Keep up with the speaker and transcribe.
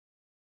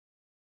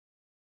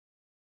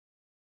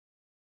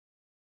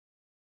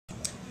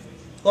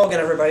Hello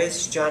again, everybody.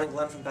 This is John and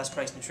Glenn from Best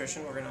Price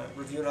Nutrition. We're going to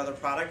review another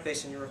product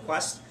based on your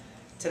request.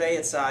 Today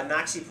it's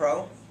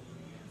Noxipro.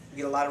 We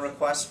get a lot of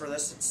requests for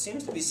this. It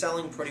seems to be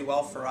selling pretty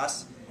well for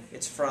us.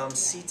 It's from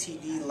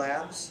CTD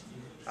Labs.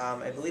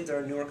 I believe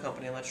they're a newer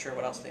company. I'm not sure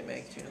what else they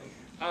make. Do you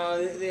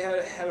know? They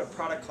have a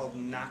product called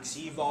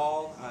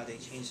Noxivol. They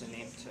changed the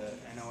name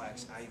to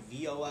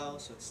Noxivol,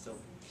 so it's still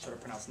sort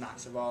of pronounced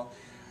Noxivol.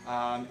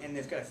 And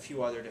they've got a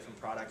few other different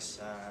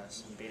products,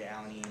 some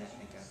beta-alanine, I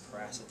think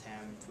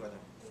paracetam, a few other things.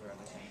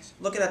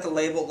 Looking at the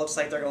label, it looks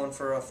like they're going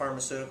for a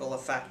pharmaceutical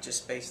effect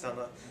just based on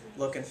the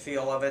look and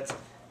feel of it.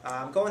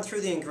 Going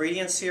through the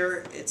ingredients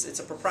here, it's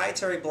a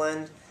proprietary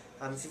blend.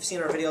 If you've seen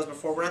our videos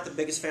before, we're not the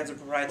biggest fans of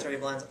proprietary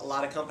blends. A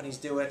lot of companies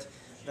do it.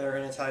 They're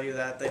going to tell you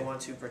that they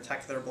want to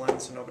protect their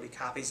blend so nobody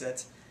copies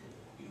it.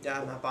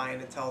 I'm not buying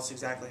it. Tell us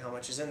exactly how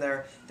much is in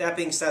there. That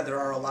being said, there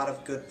are a lot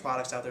of good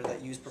products out there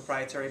that use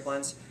proprietary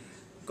blends.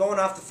 Going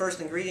off the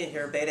first ingredient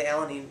here,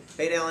 beta-alanine.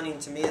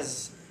 Beta-alanine to me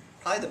is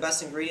probably the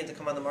best ingredient to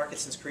come on the market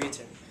since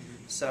creatine.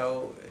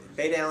 So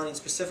beta-alanine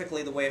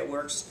specifically, the way it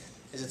works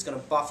is it's going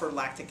to buffer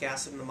lactic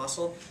acid in the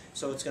muscle,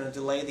 so it's going to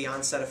delay the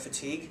onset of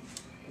fatigue,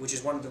 which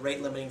is one of the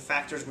rate-limiting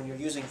factors when you're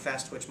using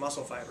fast-twitch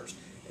muscle fibers.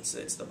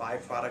 It's the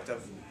byproduct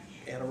of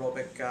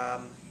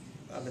anaerobic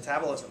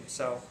metabolism.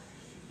 So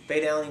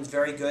beta-alanine is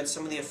very good.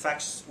 Some of the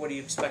effects, what do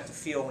you expect to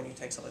feel when you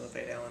take something with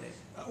beta-alanine?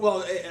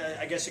 Well,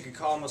 I guess you could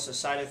call almost a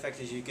side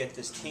effect is you get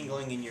this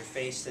tingling in your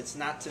face. That's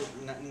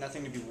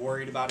nothing to be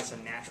worried about. It's a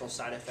natural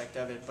side effect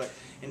of it. But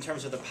in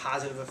terms of the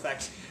positive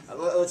effects,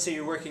 let's say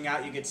you're working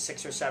out, you get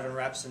 6 or 7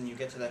 reps, and you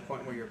get to that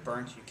point where you're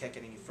burnt, you can't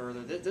get any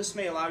further. This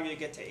may allow you to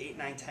get to 8,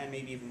 9, 10,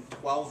 maybe even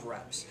 12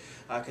 reps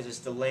because it's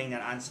delaying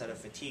that onset of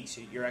fatigue.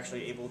 So you're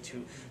actually able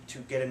to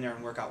get in there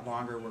and work out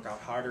longer, work out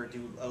harder,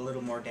 do a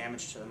little more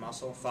damage to the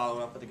muscle,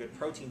 follow up with a good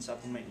protein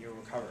supplement, you'll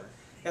recover.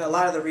 And a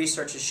lot of the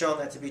research has shown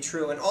that to be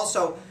true. And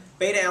also,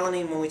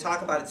 beta-alanine, when we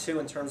talk about it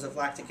too in terms of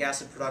lactic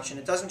acid production,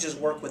 it doesn't just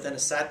work within a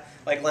set.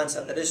 Like Len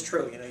said, that is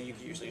true. You know, you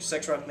can usually use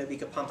 6 reps, maybe you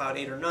could pump out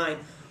 8 or 9.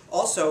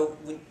 Also,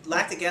 when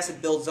lactic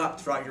acid builds up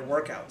throughout your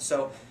workout.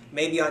 So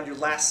maybe on your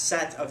last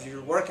set of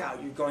your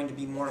workout, you're going to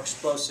be more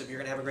explosive. You're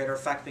going to have a greater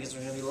effect because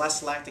there's going to be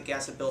less lactic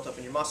acid built up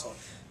in your muscle.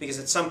 Because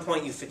at some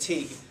point you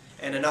fatigue,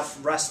 and enough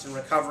rest and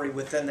recovery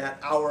within that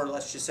hour,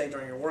 let's just say,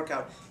 during your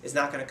workout is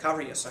not going to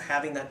cover you. So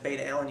having that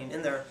beta-alanine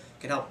in there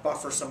can help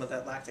buffer some of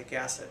that lactic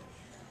acid.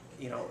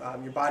 You know,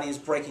 your body is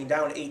breaking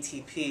down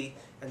ATP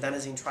and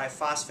adenosine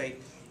triphosphate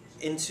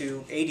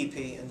into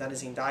ADP and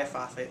adenosine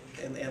diphosphate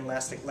and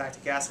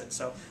lactic acid.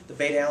 So the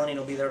beta-alanine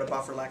will be there to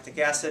buffer lactic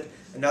acid.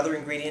 Another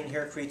ingredient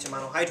here, creatine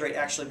monohydrate,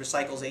 actually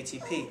recycles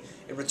ATP.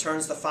 It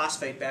returns the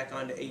phosphate back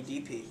onto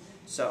ADP.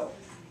 So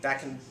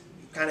that can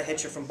kind of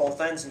hit you from both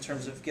ends in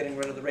terms of getting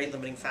rid of the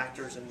rate-limiting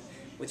factors and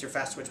with your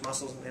fast-twitch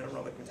muscles and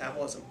anaerobic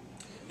metabolism.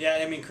 Yeah,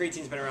 I mean,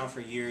 creatine's been around for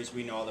years.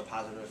 We know all the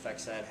positive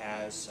effects that it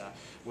has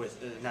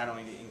with not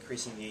only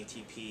increasing the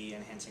ATP,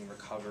 enhancing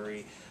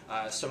recovery.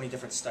 So many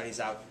different studies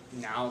out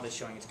now that's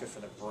showing it's good for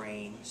the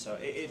brain. So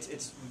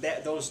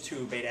those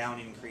two,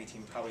 beta-alanine and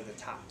creatine, probably the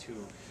top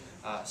 2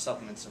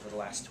 supplements over the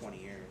last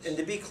 20 years. And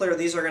to be clear,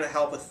 these are going to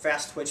help with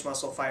fast-twitch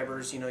muscle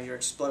fibers, you know, your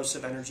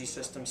explosive energy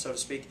system, so to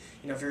speak.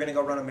 You know, if you're going to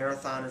go run a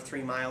marathon or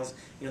 3 miles,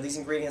 you know, these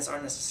ingredients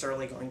aren't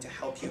necessarily going to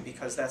help you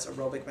because that's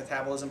aerobic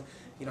metabolism.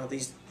 You know,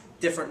 these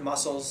different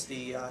muscles,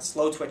 the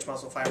slow-twitch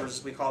muscle fibers,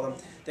 as we call them,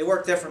 they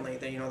work differently.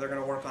 They're going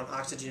to work on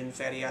oxygen,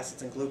 fatty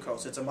acids, and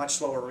glucose. It's a much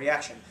slower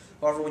reaction.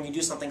 However, when you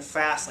do something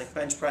fast, like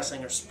bench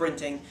pressing or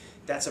sprinting,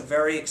 that's a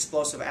very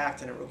explosive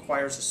act, and it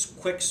requires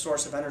a quick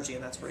source of energy,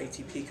 and that's where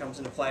ATP comes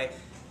into play.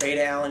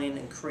 Beta-alanine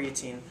and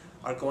creatine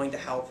are going to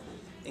help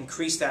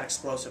increase that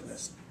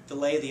explosiveness,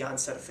 delay the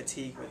onset of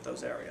fatigue with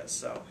those areas.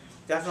 So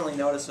definitely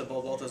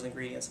noticeable, both those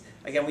ingredients.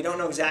 Again, we don't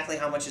know exactly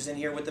how much is in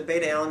here. With the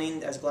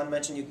beta-alanine, as Glenn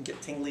mentioned, you can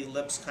get tingly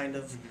lips, kind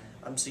of.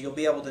 So you'll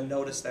be able to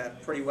notice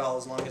that pretty well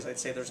as long as I'd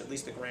say there's at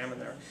least 1 gram in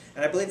there.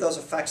 And I believe those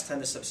effects tend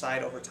to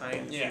subside over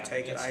time if you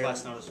take it. It's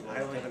less noticeable. I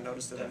don't even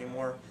notice it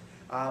anymore.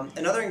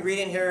 Another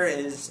ingredient here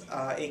is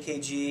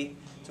AKG.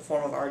 It's a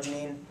form of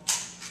arginine.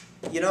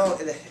 You know,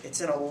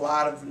 it's in a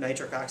lot of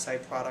nitric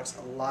oxide products.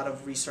 A lot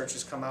of research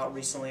has come out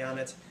recently on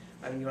it.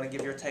 You want to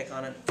give your take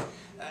on it?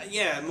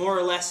 Yeah, more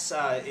or less,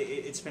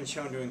 it's been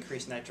shown to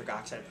increase nitric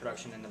oxide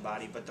production in the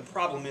body. But the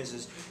problem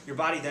is your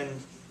body then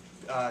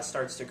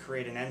starts to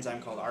create an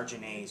enzyme called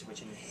arginase,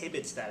 which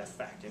inhibits that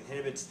effect,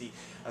 inhibits the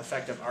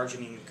effect of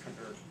arginine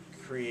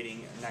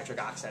creating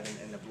nitric oxide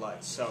in the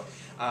blood. So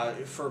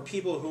for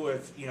people who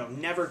have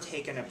never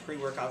taken a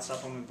pre-workout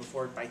supplement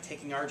before, by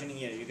taking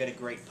arginine, you get a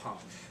great pump.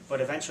 But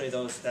eventually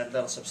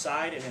that'll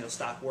subside and it'll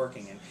stop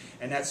working.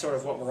 And that's sort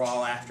of what we're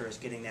all after, is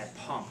getting that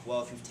pump.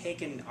 Well, if you've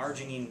taken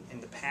arginine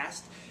in the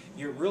past,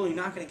 you're really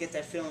not going to get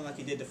that feeling like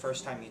you did the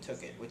first time you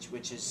took it,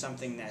 which is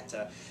something that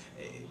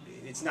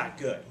it's not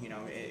good. You know,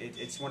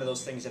 it's one of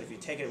those things that if you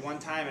take it one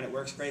time and it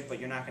works great, but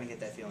you're not going to get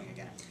that feeling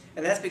again.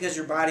 And that's because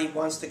your body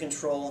wants to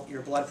control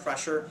your blood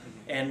pressure,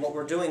 and what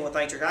we're doing with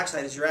nitric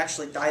oxide is you're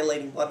actually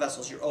dilating blood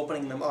vessels. You're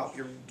opening them up.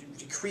 You're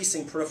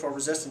decreasing peripheral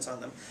resistance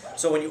on them.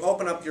 So when you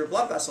open up your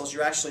blood vessels,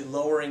 you're actually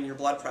lowering your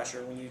blood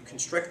pressure. When you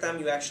constrict them,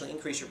 you actually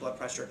increase your blood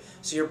pressure.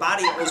 So your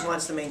body always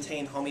wants to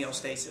maintain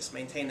homeostasis,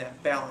 maintain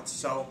that balance.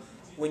 So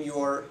when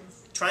you're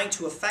trying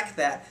to affect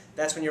that,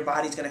 that's when your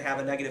body's going to have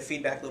a negative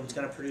feedback loop. It's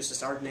going to produce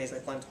this arginase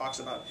like Glenn talks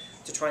about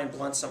to try and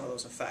blunt some of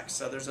those effects.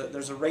 So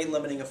there's a rate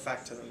limiting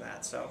effect to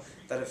that. So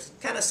that have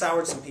kind of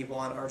soured some people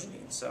on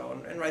arginine.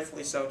 So and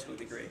rightfully so to a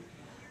degree.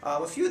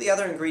 A few of the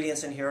other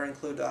ingredients in here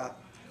include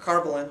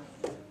carbolin,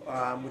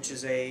 which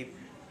is a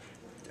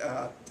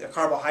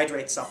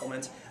carbohydrate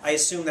supplement. I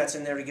assume that's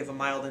in there to give a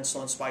mild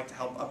insulin spike to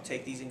help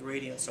uptake these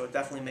ingredients. So it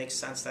definitely makes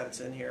sense that it's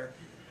in here.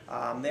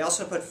 They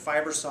also put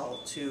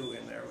fibersol 2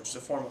 in there, which is a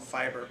form of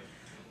fiber.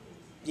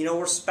 You know,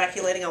 we're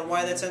speculating on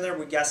why that's in there.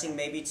 We're guessing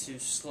maybe to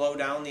slow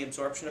down the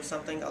absorption of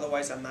something.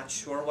 Otherwise, I'm not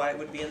sure why it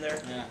would be in there.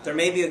 Yeah. There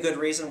may be a good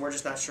reason. We're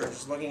just not sure.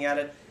 Just looking at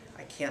it,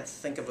 I can't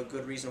think of a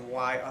good reason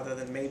why other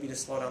than maybe to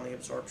slow down the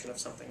absorption of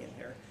something in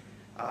here.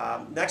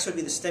 Next would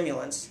be the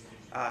stimulants.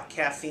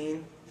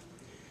 Caffeine.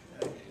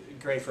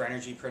 Great for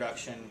energy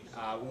production.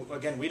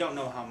 Again, we don't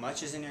know how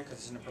much is in there because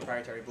it's in a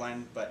proprietary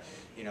blend, but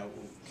you know,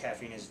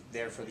 caffeine is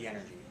there for the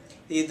energy.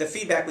 The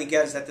feedback we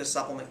get is that this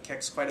supplement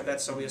kicks quite a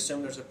bit, so we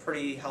assume there's a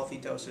pretty healthy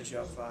dosage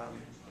of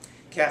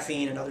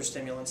caffeine and other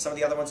stimulants. Some of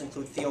the other ones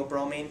include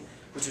theobromine,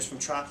 which is from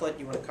chocolate.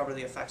 You want to cover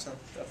the effects of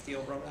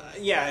theobromine?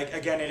 Yeah,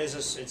 again, it's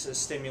a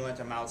stimulant,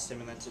 a mild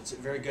stimulant. It's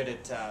very good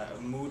at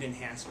mood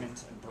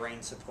enhancement,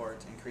 brain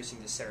support, increasing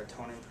the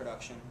serotonin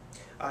production.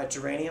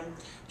 Geranium?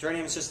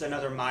 Geranium is just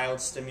another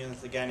mild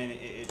stimulant, again, and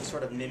it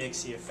sort of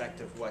mimics the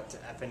effect of what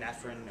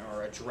epinephrine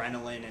or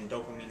adrenaline and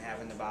dopamine have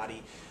in the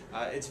body.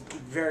 It's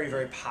very,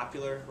 very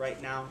popular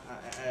right now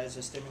as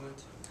a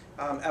stimulant.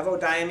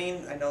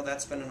 Evodiamine, I know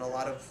that's been in a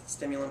lot of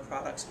stimulant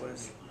products. What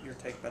has your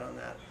take been on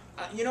that?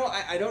 You know,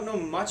 I don't know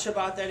much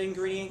about that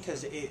ingredient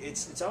because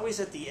it's always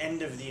at the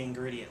end of the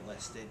ingredient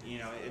list. You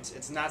know,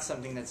 it's not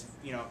something that's,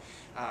 you know,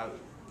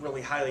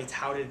 really highly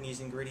touted in these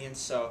ingredients.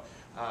 So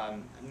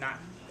I'm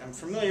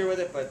familiar with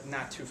it, but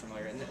not too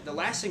familiar. And the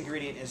last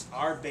ingredient is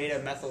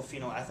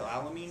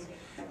R-beta-methylphenylethylamine.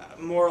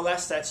 More or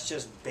less, that's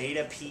just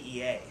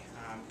beta-PEA.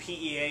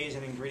 PEA is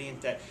an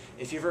ingredient that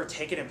if you've ever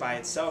taken it by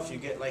itself, you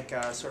get like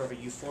sort of a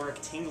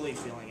euphoric, tingly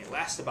feeling. It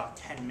lasts about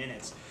 10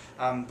 minutes,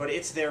 but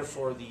it's there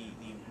for the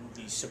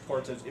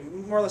support of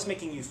more or less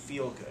making you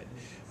feel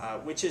good,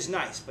 which is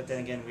nice. But then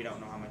again, we don't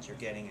know how much you're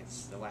getting.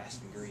 It's the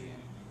last ingredient.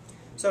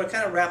 So to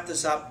kind of wrap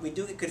this up, we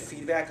do get good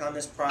feedback on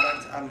this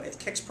product. It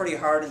kicks pretty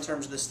hard in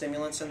terms of the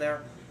stimulants in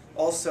there.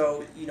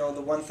 Also, you know,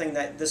 the one thing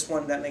that this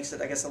one that makes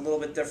it, I guess, a little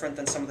bit different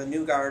than some of the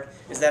new guard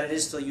is that it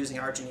is still using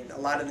arginine. A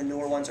lot of the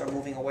newer ones are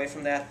moving away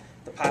from that.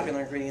 The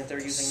popular ingredient they're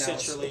using now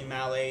is citrulline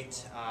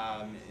malate.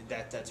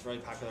 That's really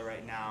popular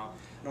right now.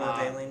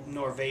 Norvaline.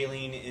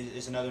 Norvaline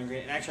is another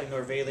ingredient. And actually,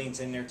 Norvaline's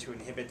in there to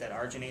inhibit that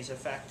arginase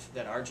effect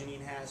that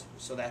arginine has.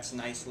 So that's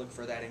nice. Look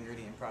for that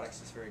ingredient in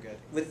products. It's very good.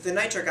 With the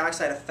nitric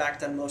oxide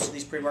effect on most of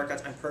these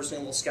pre-workouts, I'm personally a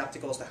little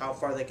skeptical as to how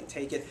far they can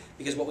take it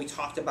because what we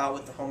talked about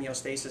with the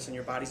homeostasis and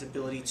your body's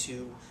ability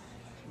to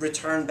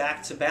return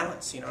back to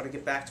balance, you know, to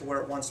get back to where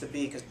it wants to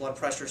be, because blood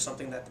pressure is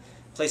something that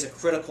plays a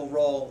critical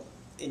role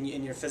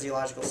in your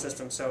physiological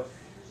system. So,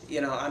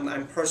 you know,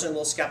 I'm personally a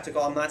little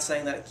skeptical. I'm not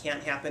saying that it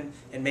can't happen,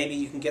 and maybe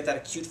you can get that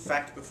acute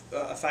effect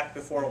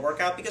before a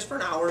workout, because for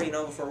an hour, you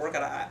know, before a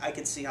workout, I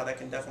could see how that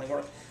can definitely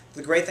work.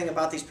 The great thing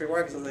about these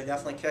pre-workouts is they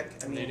definitely kick.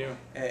 I mean, they do.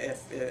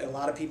 If a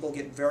lot of people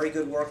get very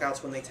good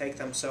workouts when they take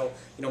them. So,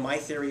 you know, my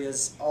theory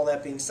is, all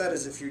that being said,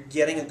 is if you're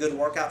getting a good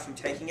workout from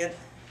taking it,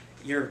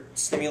 you're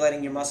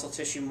stimulating your muscle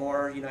tissue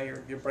more, you know,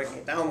 you're breaking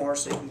it down more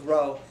so you can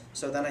grow.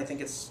 So then I think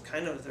it's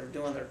kind of, they're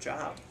doing their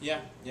job.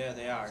 Yeah,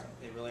 they are.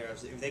 They really are.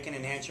 If they can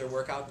enhance your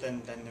workout,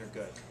 then they're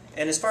good.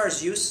 And as far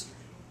as use,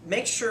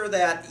 make sure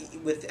that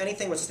with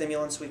anything with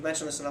stimulants, we've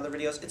mentioned this in other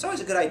videos, it's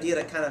always a good idea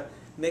to kind of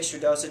mix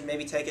your dosage,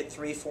 maybe take it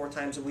 3-4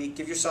 times a week.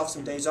 Give yourself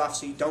some days off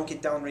so you don't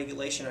get down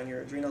regulation on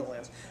your adrenal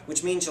glands,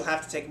 which means you'll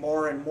have to take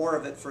more and more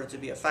of it for it to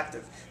be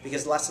effective,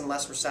 because less and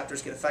less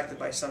receptors get affected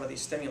by some of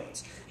these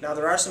stimulants. Now,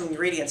 there are some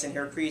ingredients in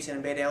here, creatine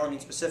and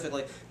beta-alanine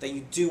specifically, that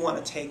you do want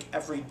to take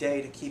every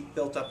day to keep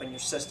built up in your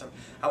system.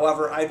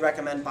 However, I'd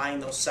recommend buying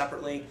those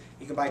separately.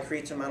 You can buy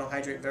creatine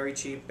monohydrate very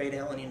cheap,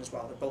 beta-alanine as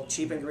well. They're both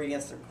cheap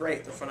ingredients. They're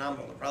great. They're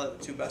phenomenal. They're probably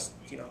the two best,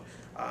 you know,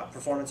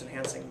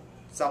 performance-enhancing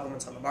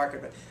supplements on the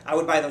market. But I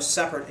would buy those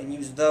separate and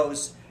use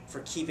those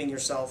for keeping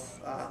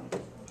yourself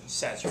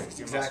saturated.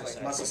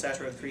 Exactly, muscle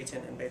saturated with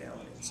creatine and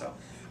beta-alanine. So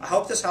I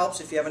hope this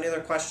helps. If you have any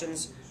other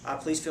questions,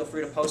 please feel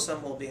free to post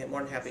them. We'll be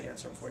more than happy to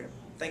answer them for you.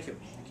 Thank you.